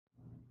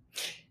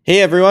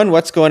Hey everyone,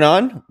 what's going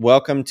on?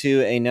 Welcome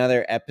to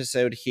another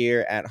episode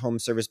here at Home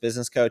Service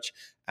Business Coach.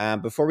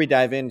 Before we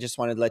dive in, just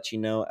wanted to let you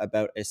know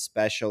about a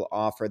special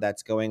offer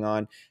that's going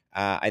on.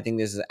 I think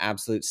this is an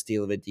absolute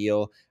steal of a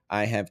deal.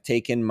 I have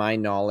taken my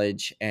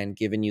knowledge and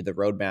given you the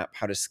roadmap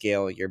how to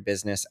scale your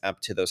business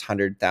up to those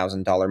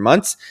 $100,000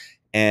 months.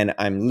 And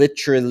I'm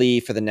literally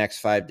for the next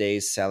 5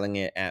 days selling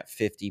it at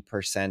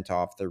 50%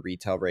 off the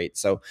retail rate.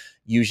 So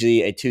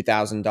usually a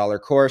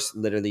 $2,000 course,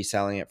 literally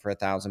selling it for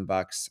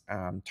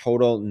 $1,000.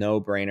 Total no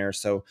brainer.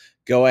 So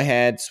go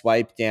ahead,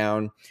 swipe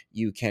down.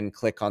 You can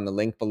click on the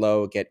link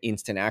below, get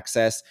instant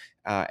access.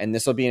 And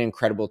this will be an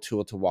incredible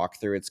tool to walk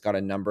through. It's got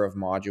a number of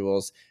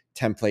modules,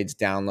 templates,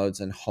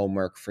 downloads, and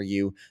homework for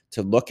you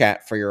to look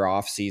at for your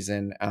off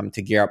season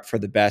to gear up for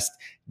the best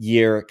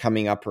year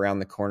coming up around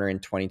the corner in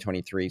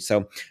 2023.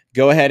 So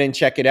go ahead and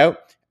check it out.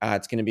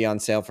 It's going to be on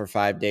sale for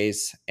 5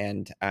 days,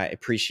 and I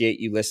appreciate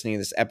you listening to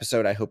this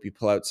episode. I hope you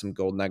pull out some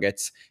gold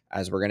nuggets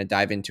as we're going to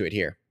dive into it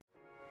here.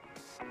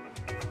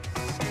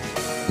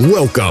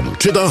 Welcome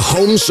to the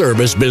Home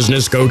Service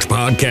Business Coach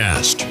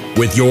Podcast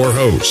with your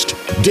host,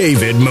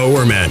 David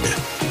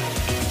Mowerman.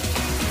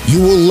 You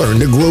will learn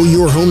to grow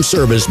your home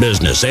service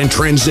business and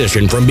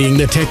transition from being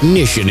the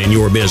technician in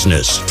your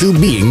business to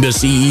being the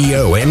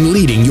CEO and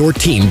leading your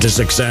team to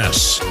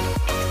success.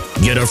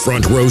 Get a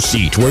front row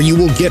seat where you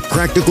will get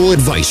practical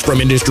advice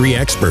from industry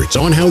experts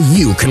on how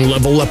you can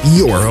level up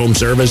your home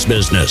service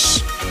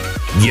business.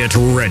 Get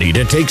ready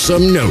to take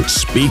some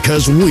notes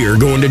because we're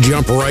going to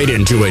jump right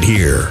into it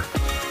here.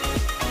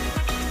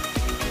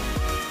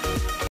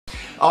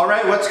 All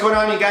right, what's going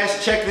on, you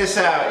guys? Check this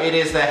out. It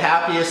is the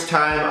happiest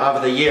time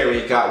of the year.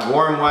 We've got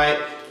warm white,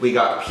 we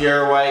got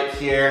pure white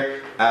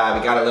here, we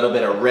got a little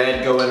bit of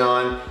red going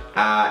on,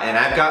 and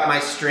I've got my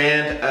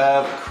strand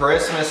of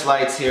Christmas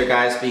lights here,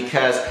 guys,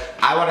 because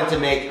I wanted to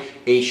make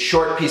a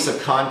short piece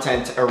of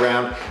content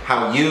around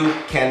how you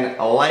can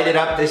light it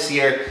up this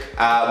year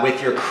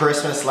with your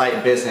Christmas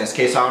light business.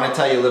 Okay, so I want to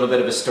tell you a little bit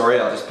of a story.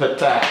 I'll just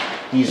put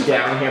these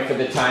down here for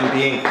the time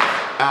being.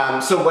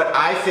 So what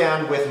I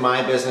found with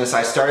my business,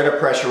 I started a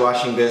pressure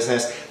washing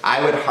business.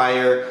 I would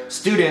hire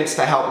students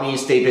to help me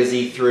stay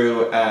busy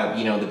through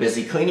the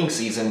busy cleaning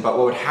season. But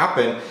what would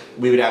happen,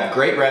 we would have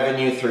great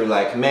revenue through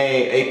like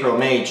April,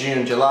 May,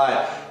 June,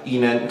 July,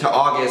 to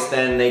August.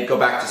 Then they'd go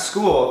back to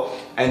school.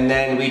 And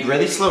then we'd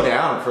really slow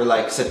down for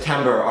like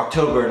September,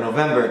 October,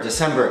 November,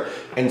 December.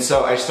 And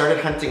so I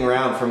started hunting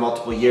around for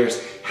multiple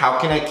years. How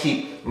can I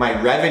keep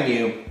my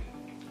revenue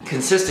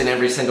consistent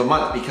every single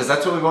month? Because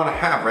that's what we want to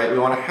have, right? We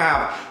want to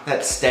have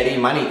that steady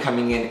money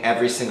coming in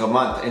every single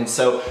month. And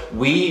so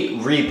we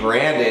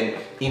rebranded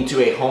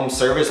into a home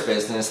service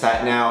business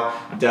that now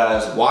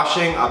does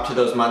washing up to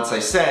those months I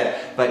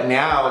said, but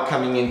now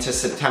coming into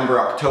September,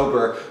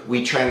 October,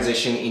 we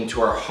transition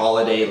into our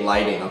holiday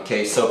lighting,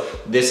 okay? So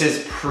this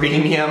is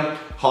premium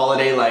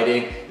holiday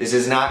lighting. This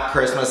is not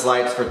Christmas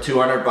lights for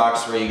 200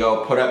 bucks where you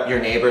go put up your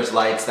neighbor's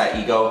lights that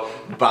you go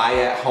buy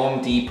at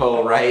Home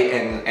Depot, right?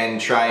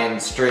 And try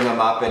and string them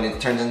up and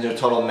it turns into a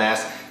total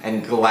mess,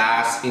 and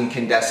glass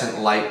incandescent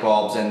light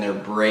bulbs and they're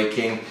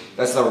breaking.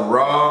 That's the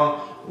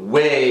wrong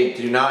way.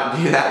 Do not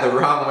do that. The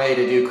wrong way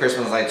to do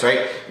Christmas lights,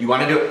 right? You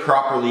want to do it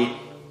properly.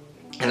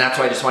 And that's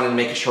why I just wanted to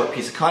make a short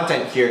piece of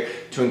content here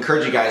to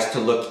encourage you guys to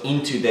look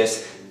into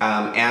this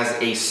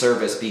as a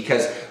service,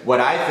 because what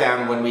I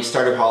found when we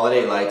started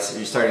Holiday Lights,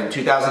 we started in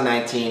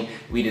 2019,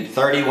 we did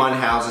 31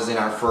 houses in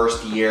our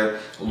first year,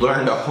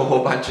 learned a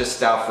whole bunch of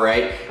stuff,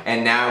 right?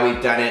 And now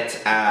we've done it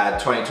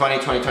 2020,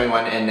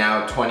 2021, and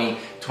now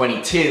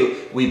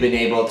 2022, we've been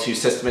able to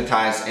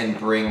systematize and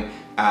bring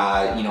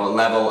a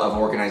level of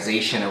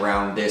organization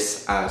around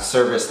this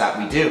service that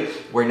we do.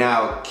 We're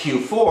now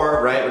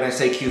Q4, right? When I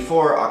say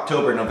Q4,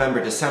 October,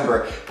 November,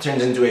 December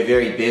turns into a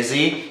very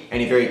busy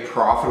and a very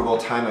profitable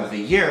time of the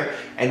year.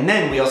 And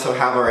then we also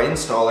have our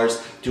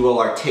installers do all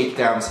our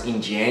takedowns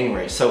in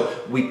January. So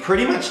we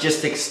pretty much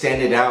just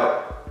extended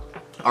out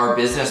our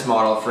business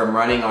model from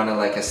running on a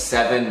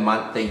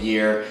 7-month a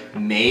year,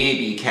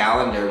 maybe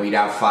calendar, we'd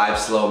have 5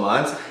 slow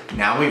months.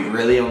 Now we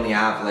really only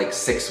have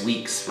 6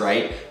 weeks,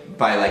 right?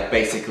 By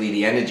basically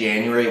the end of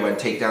January when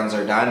takedowns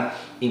are done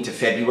into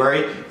February,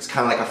 it's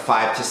kind of like a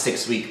 5 to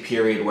 6 week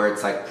period where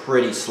it's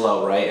pretty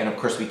slow, right? And of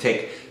course we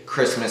take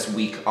Christmas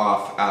week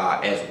off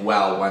as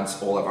well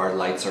once all of our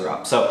lights are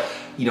up. So,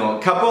 a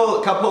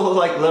couple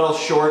of little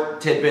short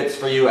tidbits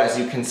for you as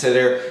you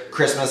consider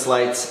Christmas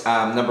lights.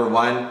 Number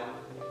one,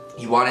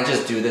 you want to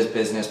just do this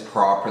business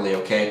properly,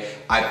 okay?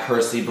 I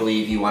personally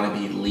believe you want to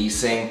be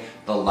leasing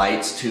the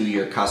lights to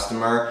your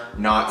customer,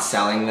 not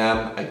selling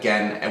them.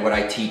 Again, what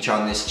I teach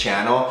on this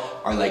channel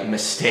are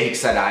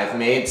mistakes that I've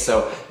made.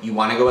 So you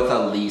want to go with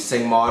a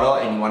leasing model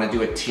and you want to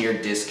do a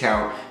tiered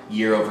discount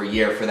year over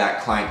year for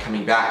that client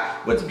coming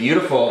back. What's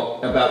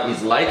beautiful about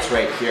these lights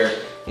right here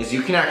is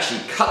you can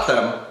actually cut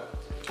them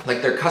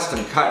like they're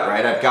custom cut,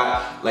 right? I've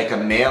got like a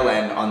male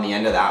end on the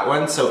end of that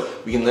one, so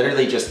we can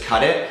literally just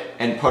cut it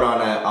and put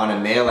on a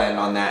male end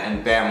on that,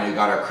 and bam, we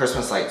got our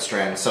Christmas light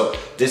strand. So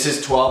this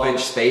is 12-inch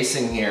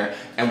spacing here,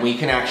 and we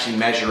can actually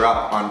measure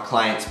up on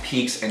clients'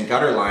 peaks and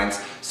gutter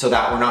lines so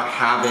that we're not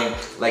having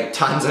like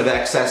tons of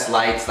excess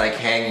lights like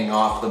hanging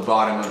off the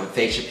bottom of the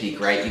fascia peak,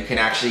 right? You can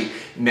actually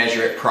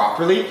measure it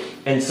properly.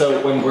 And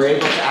so when we're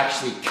able to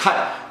actually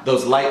cut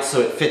those lights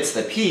so it fits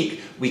the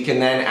peak, we can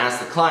then ask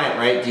the client,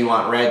 right, do you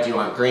want red, do you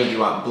want green, do you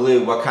want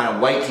blue, what kind of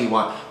white do you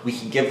want? We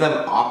can give them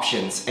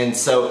options. And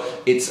so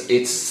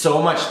it's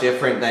so much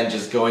different than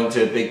just going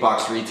to a big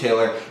box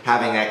retailer,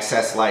 having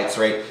excess lights,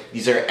 right?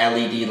 These are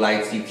LED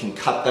lights. You can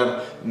cut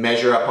them,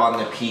 measure up on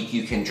the peak.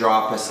 You can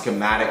draw up a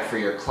schematic for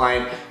your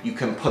client. You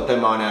can put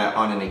them on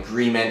an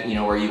agreement, you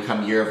know, where you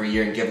come year over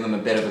year and give them a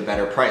bit of a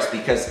better price,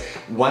 because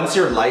once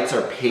your lights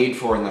are paid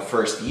for in the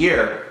first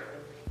year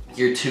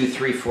 2,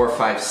 3, 4,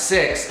 5,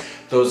 6,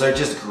 those are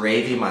just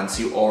gravy months.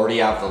 You already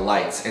have the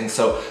lights. And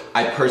so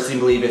I personally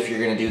believe if you're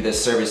gonna do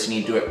this service, you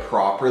need to do it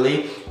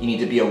properly. You need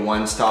to be a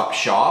one-stop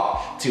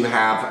shop to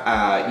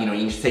have, you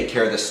need to take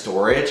care of the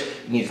storage.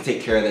 You need to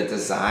take care of the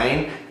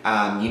design.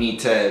 You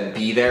need to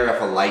be there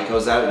if a light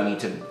goes out. You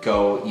need to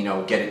go,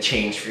 get it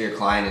changed for your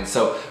client. And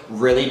so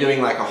really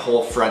doing like a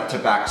whole front to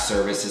back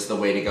service is the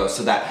way to go,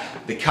 so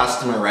that the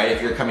customer, right, if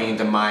you're coming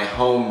into my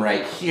home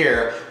right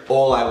here,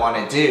 all I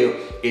wanna do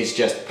is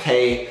just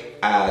pay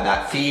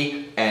that fee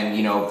and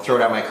throw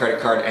it on my credit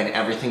card, and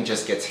everything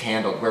just gets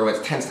handled. Where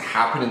what tends to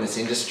happen in this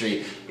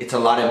industry, it's a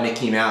lot of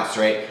Mickey Mouse,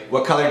 right?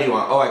 What color do you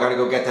want? Oh, I gotta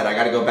go get that. I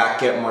gotta go back,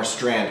 get more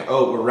strand.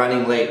 Oh, we're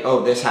running late.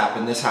 Oh, this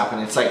happened, this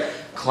happened. It's like,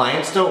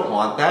 clients don't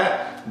want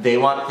that. They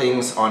want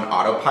things on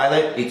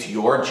autopilot. It's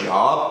your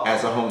job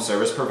as a home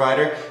service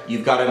provider.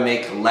 You've gotta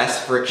make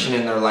less friction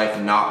in their life,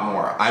 not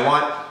more. I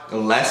want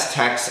less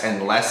texts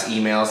and less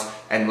emails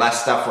and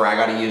less stuff where I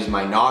gotta use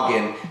my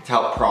noggin to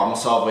help problem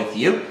solve with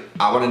you.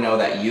 I wanna know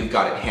that you've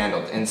got it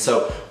handled. And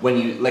so when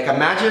you,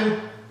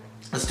 imagine,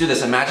 let's do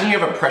this. Imagine you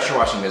have a pressure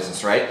washing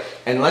business, right?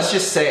 And let's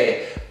just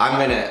say I'm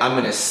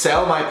gonna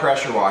sell my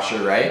pressure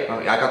washer, right?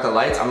 I got the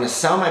lights. I'm gonna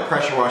sell my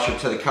pressure washer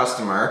to the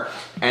customer,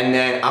 and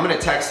then I'm gonna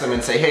text them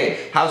and say,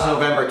 hey, how's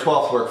November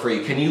 12th work for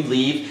you? Can you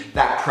leave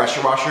that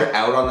pressure washer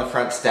out on the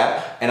front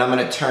step, and I'm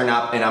gonna turn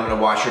up and I'm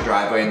gonna wash your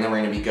driveway, and then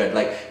we're gonna be good.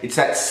 Like, it's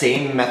that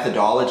same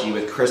methodology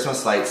with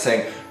Christmas lights,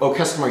 saying, oh,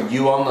 customer,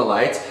 you own the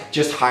lights,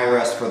 just hire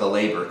us for the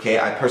labor, okay?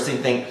 I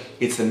personally think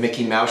it's the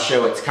Mickey Mouse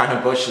show. It's kind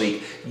of Bush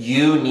League.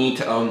 You need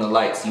to own the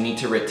lights. You need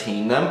to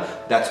retain them.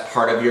 That's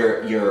part of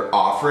your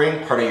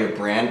offering, part of your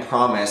brand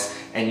promise,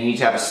 and you need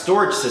to have a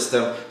storage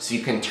system so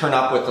you can turn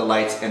up with the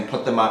lights and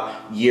put them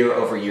up year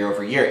over year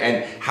over year.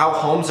 And how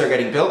homes are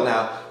getting built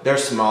now, they're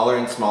smaller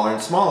and smaller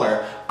and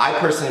smaller. I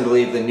personally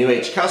believe the new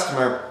age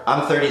customer,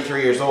 I'm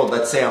 33 years old,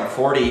 let's say I'm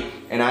 40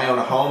 and I own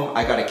a home,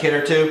 I got a kid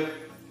or two,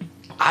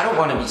 I don't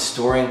want to be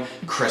storing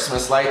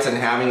Christmas lights and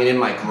having it in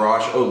my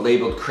garage,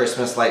 labeled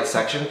Christmas light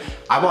section.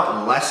 I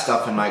want less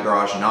stuff in my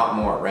garage, not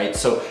more, right?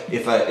 So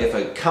if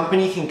a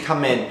company can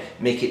come in,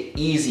 make it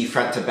easy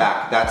front to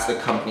back, that's the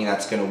company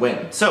that's gonna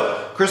win.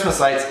 So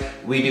Christmas lights,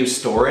 we do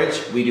storage,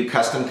 we do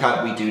custom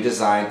cut, we do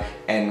design,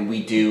 and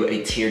we do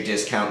a tier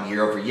discount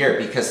year over year,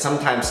 because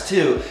sometimes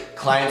too,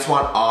 clients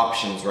want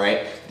options,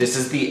 right? This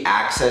is the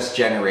access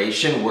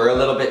generation. We're a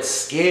little bit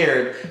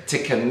scared to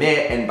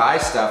commit and buy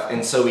stuff,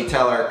 and so we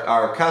tell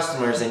our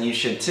customers, and you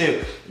should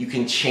too, you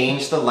can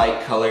change the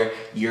light color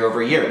year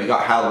over year. We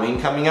got Halloween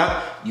coming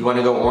up. You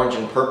wanna go orange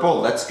and purple?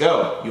 Let's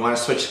go. You wanna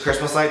switch to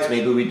Christmas lights?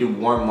 Maybe we do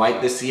warm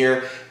white this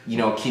year,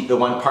 keep the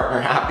one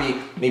partner happy.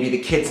 Maybe the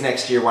kids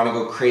next year wanna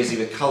go crazy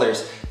with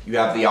colors. You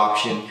have the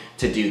option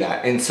to do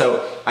that. And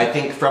so I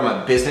think from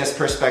a business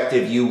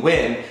perspective, you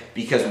win,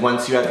 because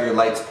once you have your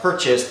lights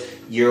purchased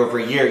year over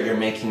year, you're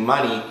making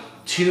money.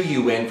 Two,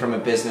 you win from a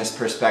business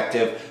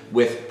perspective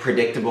with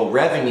predictable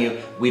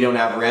revenue. We don't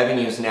have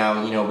revenues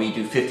now. We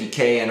do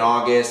 50K in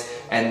August,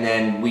 and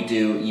then we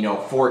do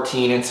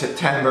 14 in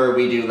September.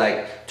 We do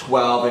like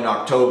 12 in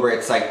October.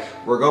 It's like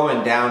we're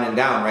going down and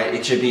down, right?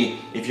 It should be,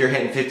 if you're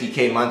hitting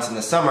 50K months in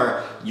the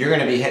summer, you're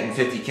gonna be hitting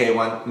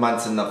 50K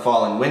months in the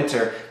fall and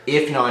winter,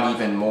 if not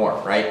even more,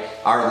 right?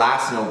 Our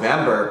last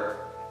November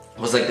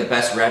was like the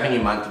best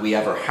revenue month we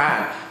ever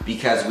had,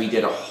 because we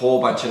did a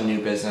whole bunch of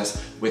new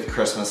business with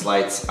Christmas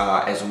lights,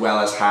 as well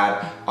as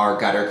had our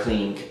gutter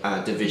cleaning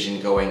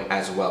division going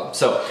as well.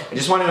 So I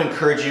just want to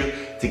encourage you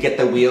to get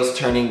the wheels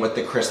turning with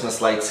the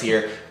Christmas lights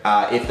here.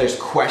 If there's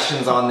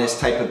questions on this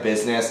type of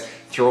business,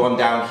 throw them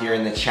down here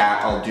in the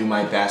chat. I'll do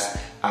my best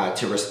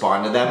to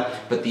respond to them.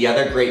 But the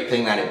other great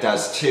thing that it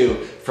does too,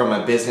 from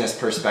a business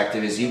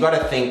perspective, is you got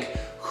to think,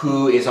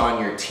 who is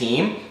on your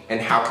team and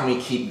how can we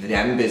keep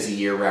them busy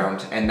year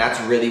round. And that's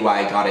really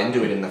why I got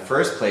into it in the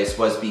first place,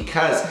 was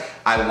because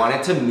I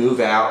wanted to move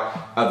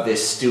out of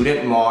this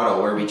student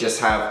model where we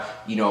just have,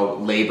 you know,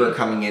 labor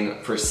coming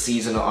in for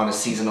on a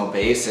seasonal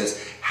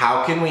basis.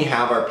 How can we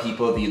have our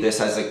people view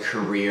this as a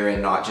career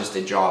and not just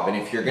a job? And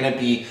if you're gonna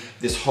be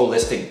this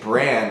holistic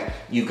brand,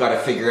 you've got to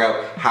figure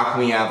out how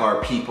can we have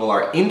our people,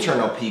 our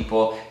internal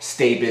people,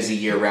 stay busy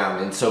year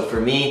round. And so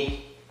for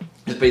me,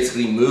 it's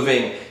basically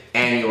moving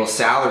annual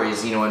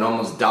salaries, you know, and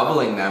almost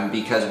doubling them,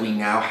 because we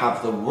now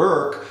have the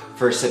work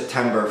for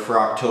September, for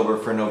October,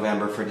 for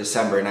November, for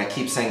December. And I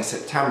keep saying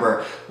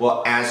September.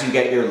 Well, as you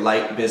get your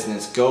light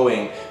business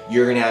going,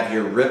 you're gonna have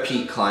your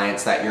repeat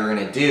clients that you're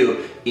gonna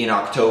do in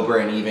October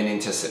and even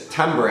into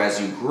September as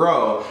you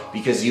grow,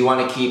 because you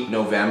wanna keep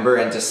November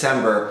and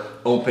December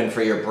open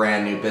for your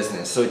brand new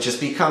business. So it just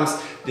becomes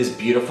this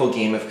beautiful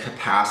game of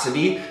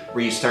capacity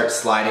where you start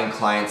sliding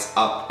clients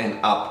up and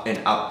up and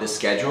up the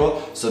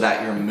schedule, so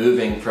that you're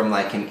moving from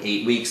like an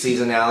 8-week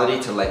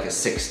seasonality to like a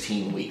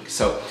 16-week.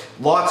 So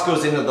lots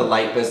goes into the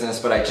light business,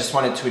 but I just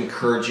wanted to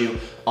encourage you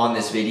on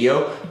this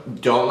video,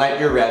 don't let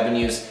your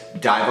revenues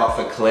dive off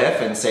a cliff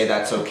and say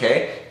that's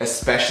okay,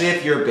 especially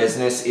if your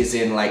business is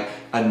in like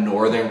a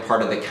northern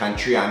part of the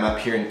country. I'm up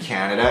here in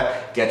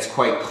Canada, gets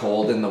quite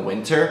cold in the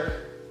winter.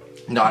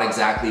 Not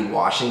exactly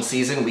washing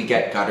season. We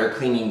get gutter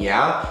cleaning,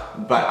 yeah,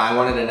 but I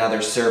wanted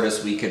another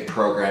service we could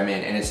program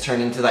in, and it's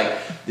turned into like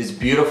this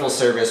beautiful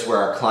service where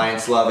our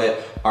clients love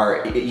it,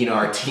 our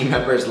team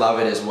members love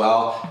it as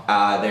well.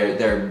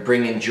 They're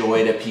bringing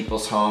joy to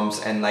people's homes,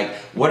 and like,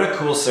 what a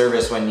cool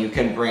service when you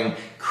can bring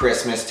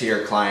Christmas to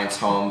your clients'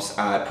 homes.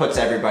 It puts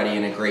everybody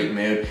in a great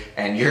mood,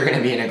 and you're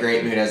gonna be in a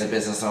great mood as a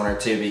business owner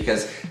too,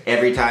 because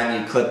every time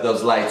you clip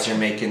those lights, you're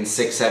making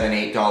 $6,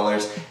 $7,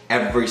 $8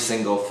 every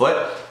single foot.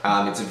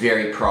 It's a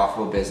very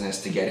profitable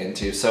business to get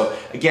into. So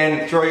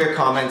again, throw your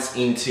comments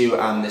into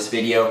this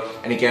video.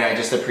 And again, I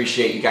just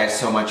appreciate you guys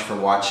so much for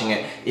watching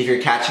it. If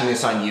you're catching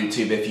this on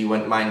YouTube, if you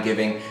wouldn't mind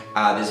giving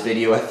this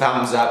video a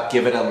thumbs up,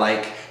 give it a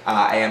like.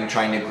 I am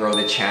trying to grow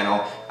the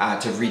channel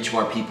to reach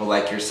more people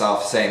like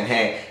yourself saying,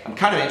 hey, I'm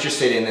kind of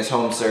interested in this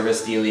home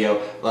service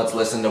dealio. Let's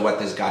listen to what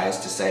this guy has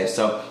to say.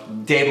 So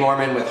Dave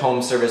Mowerman with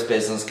Home Service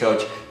Business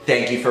Coach.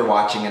 Thank you for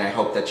watching, and I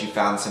hope that you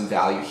found some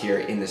value here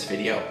in this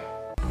video.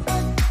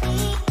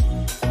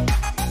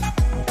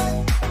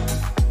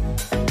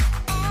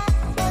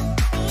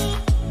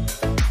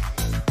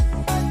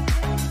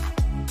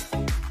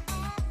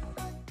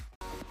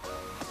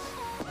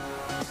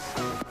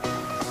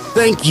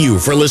 Thank you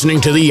for listening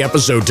to the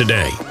episode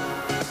today.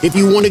 If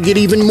you want to get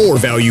even more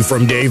value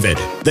from David,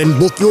 then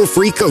book your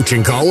free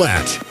coaching call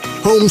at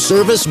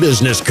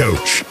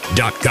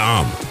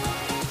homeservicebusinesscoach.com.